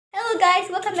guys,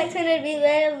 welcome back to another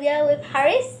video. We are with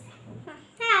Harris.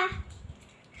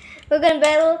 We're gonna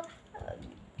battle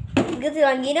Guilty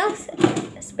Longinos,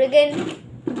 Spriggan,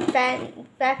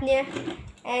 Fafnir,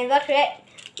 and Valkryei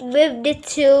with the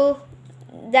two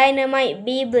Dynamite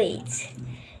Beyblades.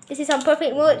 This is on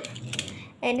perfect mode,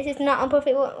 and this is not on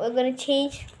perfect mode. We're gonna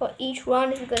change for each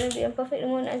round. This is gonna be on perfect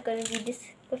mode. It's gonna be this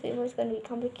perfect mode. It's gonna be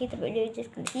complicated, but you're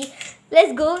just gonna see.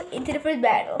 Let's go into the first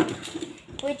battle,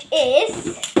 which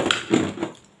is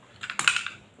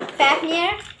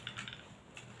Fafnir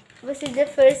versus the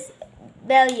first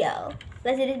Belial.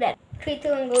 Let's do this battle. 3, 2,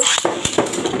 1, go. So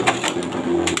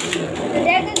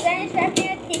there goes Fanish.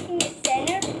 Fafnir taking the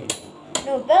center.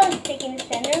 No, Bell is taking the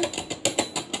center,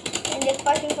 and they're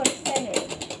fighting for the center.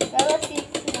 So let's see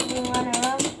if we can run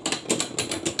around.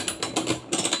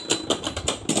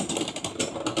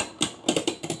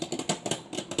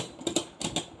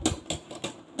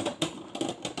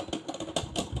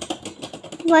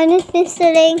 One is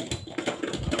missing.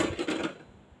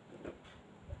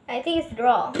 I think it's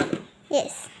draw.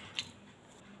 Yes.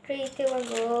 3, 2, 1,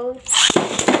 go.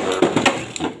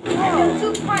 Oh,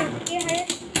 2 points. Okay,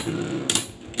 Harris.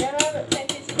 Yellow looks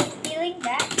like it's stealing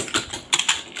back.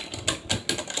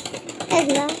 It's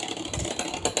not.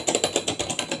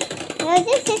 I was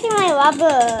just taking my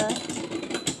rubber.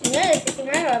 No, it's taking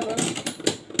my rubber.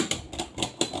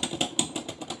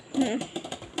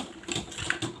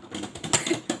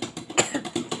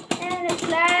 And it's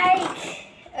like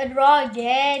a draw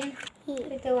again. 3,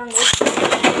 2, 1, go.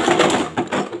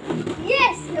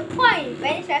 Yes, a point.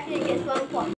 Fanish Fafnir gets 1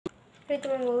 point. 3, 2,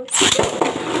 1, go.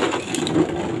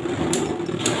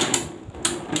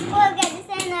 Oh, get the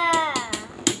center.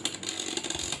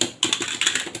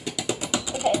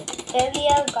 Okay,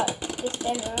 Belial got the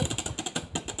center.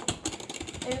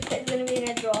 And it's gonna be in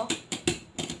a draw.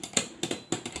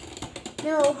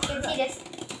 No. You can see this.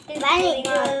 Vanish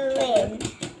will win.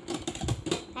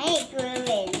 Vanish will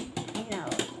win. I know.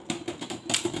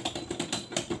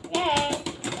 Yay!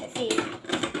 Let's see.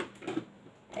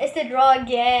 It's the draw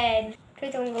again.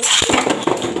 3, 2, 1, go.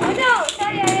 Oh no!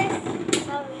 Sorry, Alice.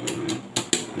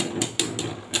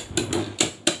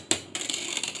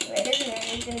 Wait, doesn't matter.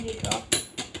 It's gonna be a draw.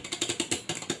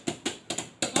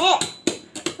 Hey,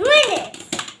 win it.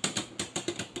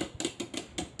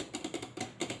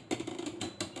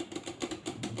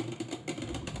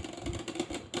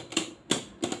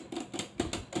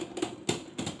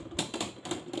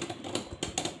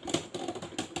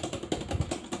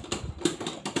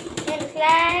 Looks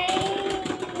like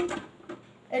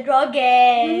a draw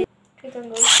again. 3, 2, 1,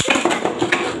 go.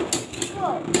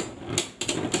 Whoa.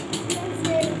 Let's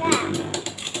do that.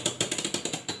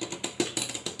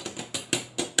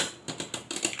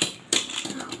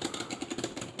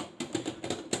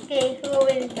 Okay, who will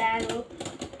win this battle?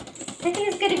 I think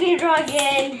it's gonna be a draw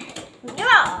again.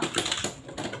 Draw!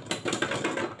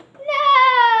 No!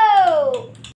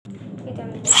 3, 2,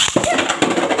 1, go.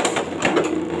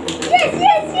 Yes,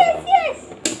 yes, yes, yes!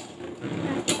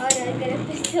 Oh no, I'm gonna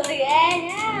pistol again.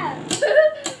 Yeah.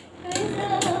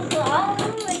 Pistol all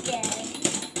again.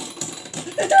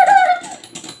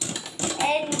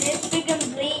 And this freaking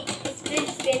blade is still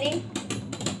spinning.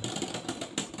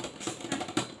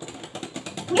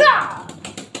 Yeah!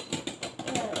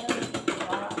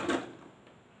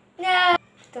 No!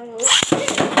 Don't move.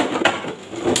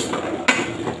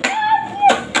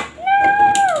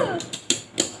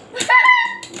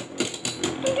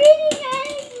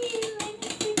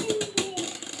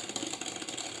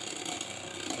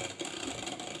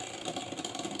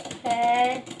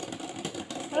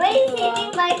 Why is it in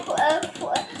my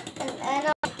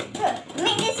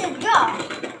make this a draw?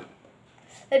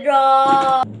 The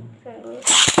draw.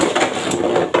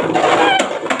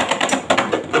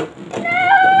 No!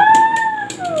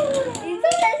 These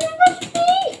are super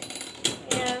sweet.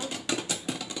 Yeah.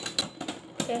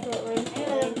 Okay, so it wins.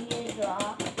 It'll be a draw.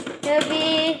 It'll be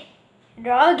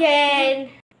draw again.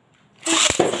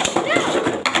 No!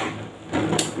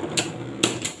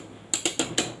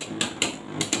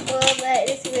 We'll let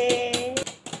this win.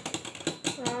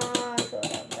 Oh, so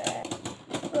bad.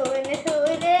 We'll win this, we'll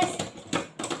win this.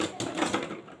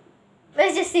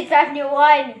 Let's just see Fafnir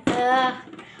won.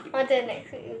 On to the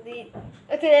next lead.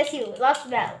 Okay, that's you. Last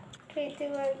battle. 3, 2,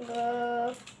 1,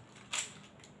 go.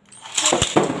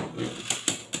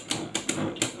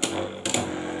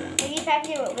 Maybe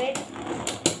Fafnir will win.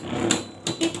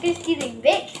 He's stealing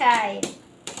big time.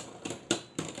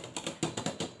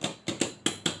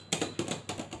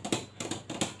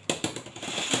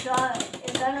 Draw.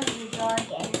 It's gonna be a draw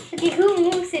again. Okay, who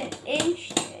moves an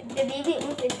inch? The baby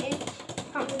moves an inch.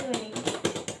 How many winning?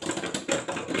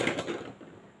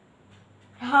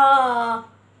 Ha!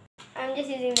 I'm just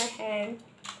using my hand.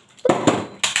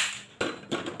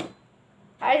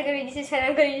 I'm gonna use this hand.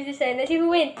 I'm gonna use this hand. Let's see who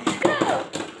wins. Go!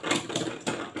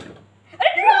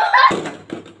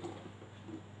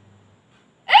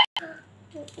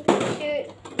 Shoot.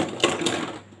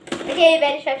 Okay,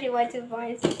 Fanish actually won 2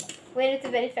 points. Winner to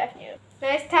Fafnir. Now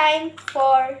it's time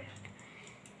for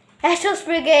Astral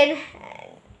spriggan.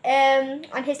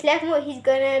 On his left mode, he's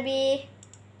gonna be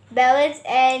balance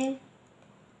and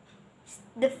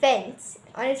defense.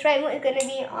 On his right mode, it's gonna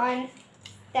be on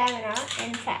stamina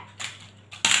and attack.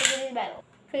 So this is battle.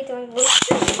 3, 2, 1, go. 1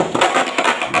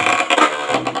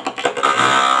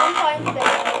 point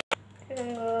battle. 3, 2,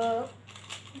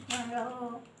 1,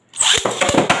 go.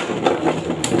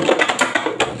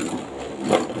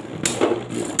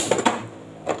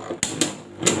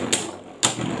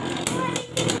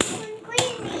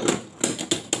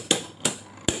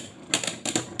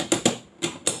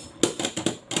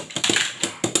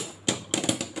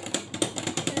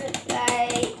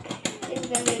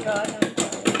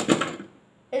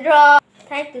 Draw.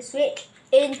 Time to switch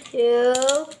into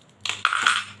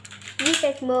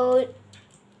defense mode.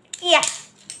 Yeah.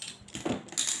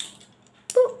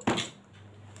 Boop.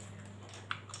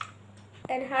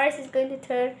 And Harris is going to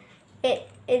turn it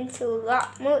into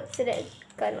lock mode so that it's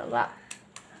gonna lock.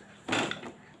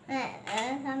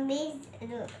 Zombies.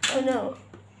 Oh no.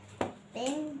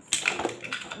 Then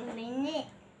bring it.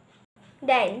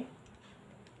 Then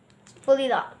fully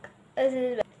lock. This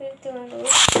is back. 3, 2, 1, go.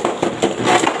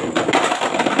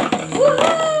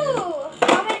 Woohoo!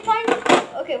 How many points?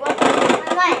 Okay, 1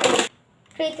 point.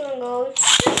 3, 2, 1, go.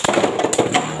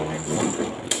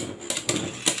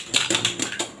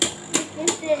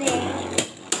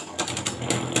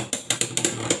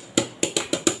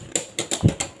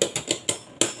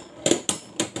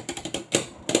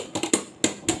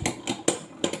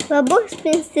 We're both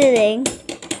spin stealing.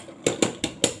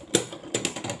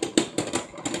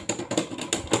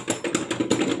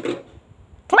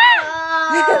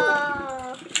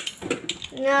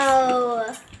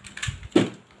 No.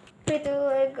 3, 2,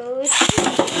 1, go.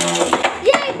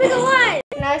 Yay, we got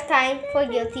 1! Now it's time for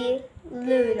guilty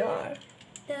Luinor.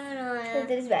 So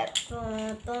this is bad. 3,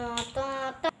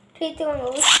 2, 1, go.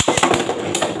 It's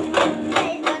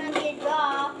gonna be a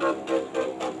draw.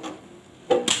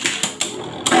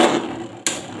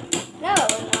 No,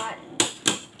 we're not.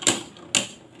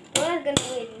 Luna's gonna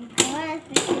win. I wanna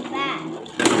switch it back.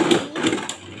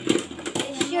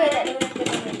 I'm sure that Luna's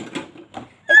gonna win.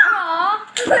 A draw!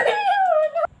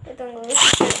 Don't go.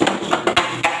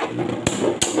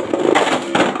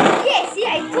 Yes, see, I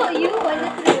told you what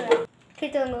not to do that. Okay,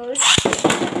 don't go.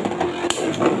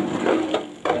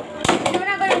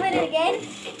 Luna gonna win it again?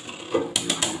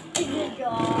 It's a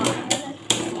draw.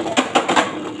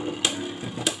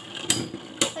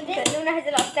 But Luna has a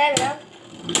lot of stamina.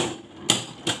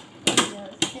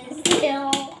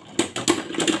 Still.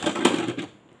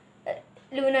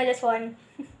 Luna just won.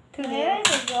 2-0. Where is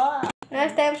the draw? Now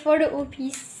it's time for the OP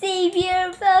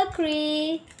Savior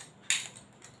Valkryei.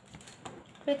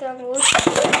 3, 2, 1, go.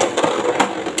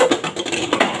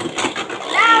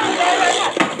 Now we're gonna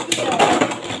have to steal.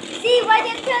 See what I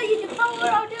tell you, the power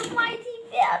of the mighty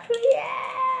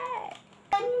Valkryei.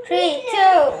 3, 2,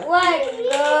 1,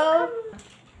 go.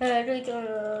 3, 2, 1,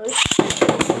 go.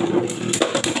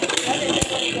 Let's do this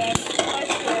one again. For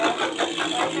sure.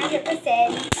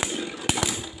 100%.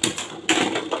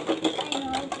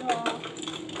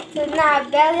 So now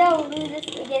Belial will do this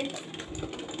against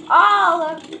all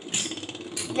of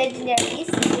legendaries.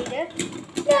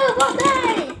 No, what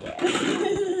died?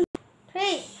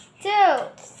 3, 2,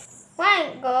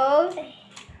 1, go.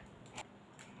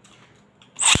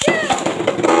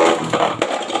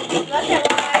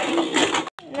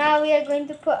 Now we are going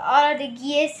to put all of the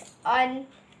gears on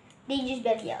Dangerous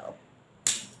Belial.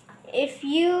 If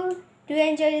you do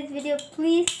enjoy this video,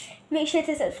 please make sure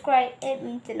to subscribe. It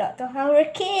means a lot to our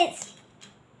kids.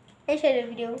 And share the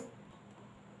video.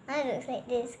 It looks like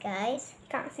this, guys.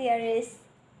 Can't see our wrist.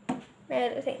 Now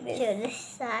it looks like this. To this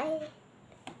side.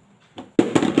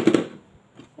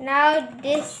 Now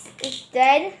this is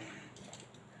done.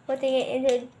 Putting it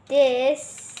into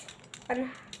this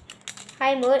on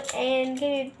high mode and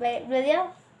give it by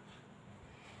Belial.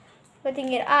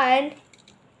 Putting it on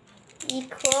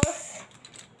equals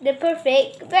the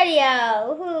perfect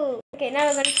Belial. Woohoo! Okay, now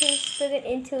we're gonna put it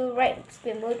into right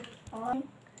spin mode. On.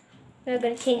 We're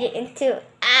gonna change it into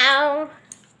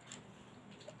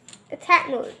attack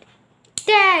mode.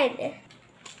 Done.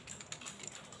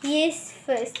 Yes,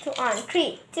 first to on.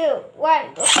 3, 2,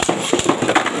 1, go.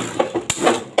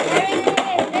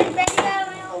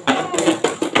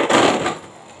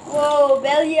 Whoa,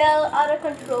 Belial Belial out of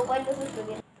control. One goes with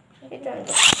Belial. Ready?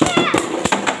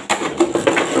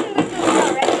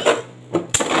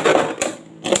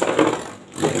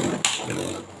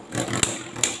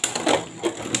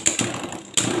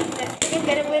 Let's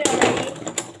get a win already.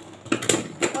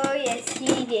 Oh yes,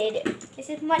 he did. This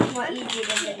is much more easier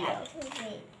than Belial.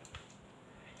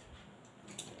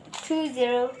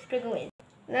 2-0, spriggan wins.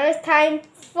 Now it's time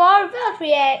for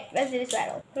Valkryei. Let's do this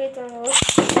battle. 3, 2, 1, go.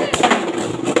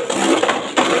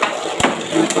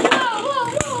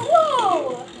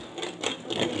 Whoa!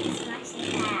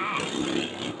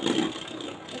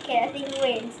 Okay, I think he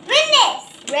wins. Win this!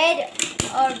 Red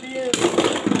or blue?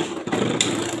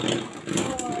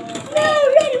 No,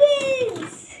 red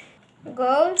wins!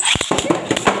 Go.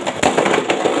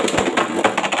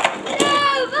 No,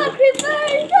 Valkyrie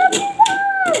first!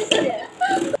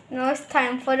 Now it's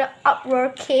time for the Uproar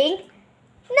King.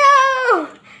 No!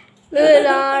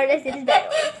 Luinor, let's do this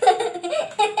battle.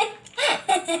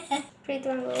 3, 2,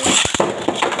 1, go.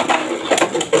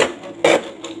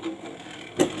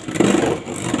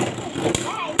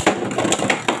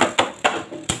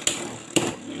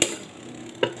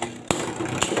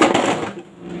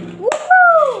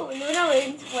 Woohoo! Luinor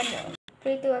wins 1-0.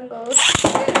 3, 2, 1, go.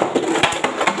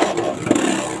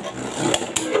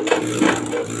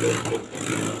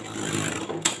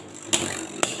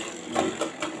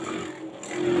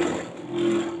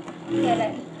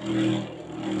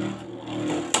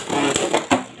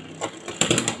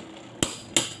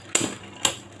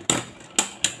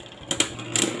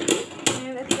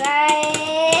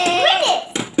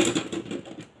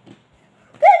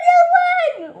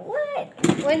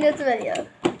 When does Belial?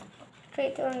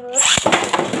 3, 2, 1, go.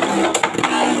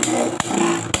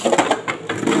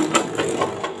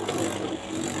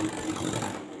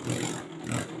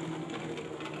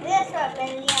 This is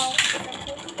Belial.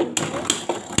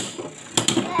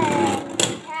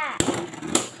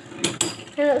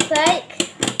 It looks like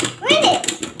Win it!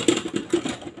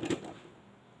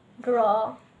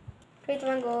 draw. 3, 2,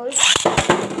 1, goes.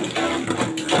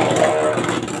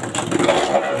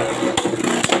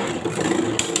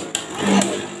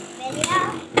 Yeah!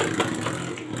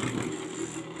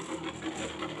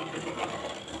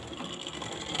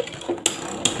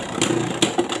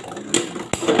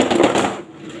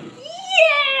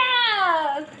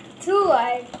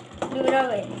 2-1. Luinor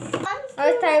wins. Now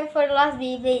it's time for the last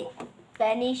Beyblade.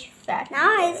 Fanish, Fafnir.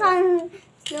 Now it's on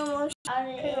slow motion.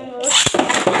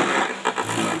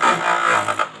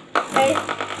 Okay,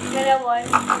 another one.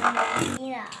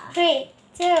 Yeah. 3,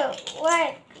 2,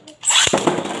 1.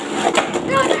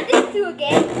 No, not these two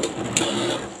again.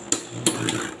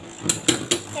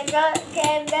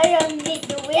 Can Belial make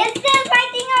the win? It's still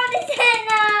fighting on the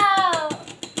channel.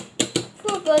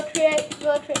 Poor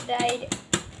Valkryei died.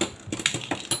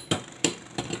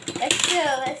 But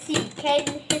still, let's see. Can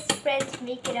his friends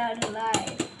make it out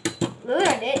alive?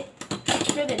 Luinor did.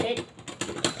 Spriggan did.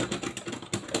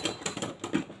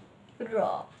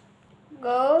 Draw.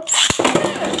 Go.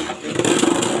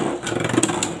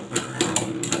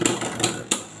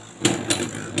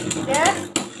 Yes,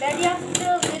 Belial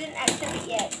still didn't activate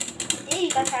yet. Hey,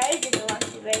 Valkryei didn't want to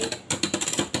raise.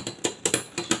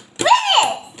 Win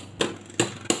it!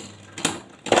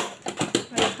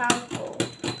 Very powerful.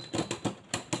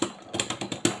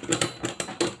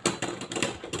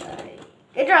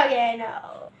 Good draw again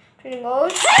now. Trading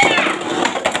goes.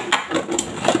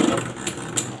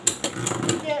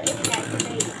 Still isn't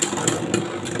activated.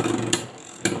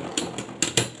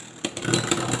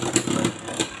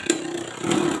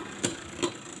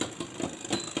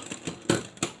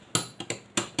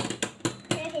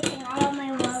 They're hitting all of my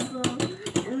wobble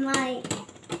and my.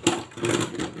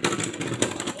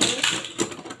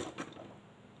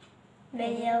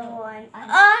 Belial won.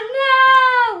 Oh no!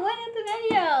 What is the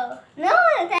Belial? No,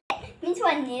 that means 1-0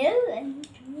 and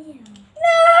 2-0.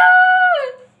 No!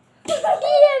 Yeah,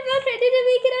 Valkryei didn't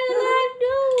make it out alive,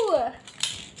 no!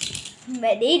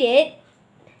 But they did.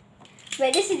 But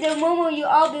this is the moment you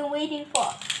all been waiting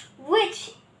for.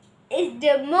 Which is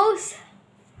the most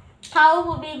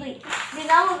powerful Beyblade? The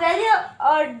normal Belial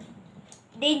or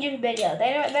dangerous Belial?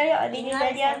 Dynamite Belial or dangerous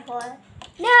Belial?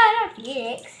 No, not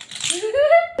Phoenix.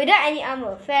 Without any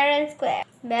armor, fair and square.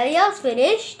 Belial's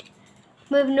finished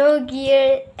with no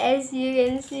gear, as you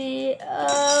can see.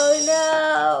 Oh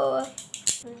no!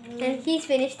 And he's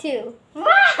finished too. So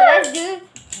let's do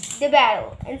the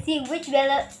battle and see which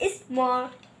Belial is more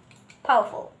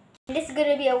powerful. And this is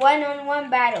gonna be a one-on-one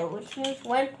battle, which means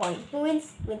 1 point. Who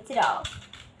wins? Wins it all.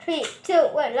 3, 2,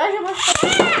 1. Launch your most.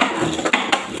 Win it.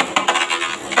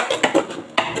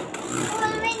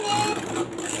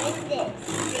 What's this?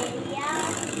 Belial.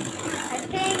 I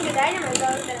think the Dynamite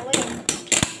Belial is gonna win.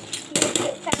 He's the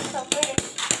chance of winning.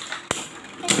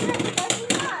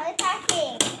 He's not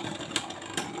attacking.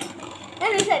 That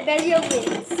looks like Belial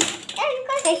wins.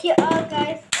 Thank you all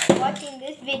guys for watching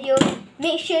this video.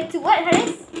 Make sure to what,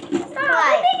 Harris?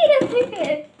 Subscribe.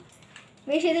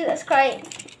 Make sure to subscribe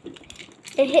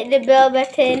and hit the bell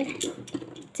button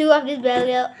to off this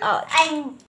Belial out.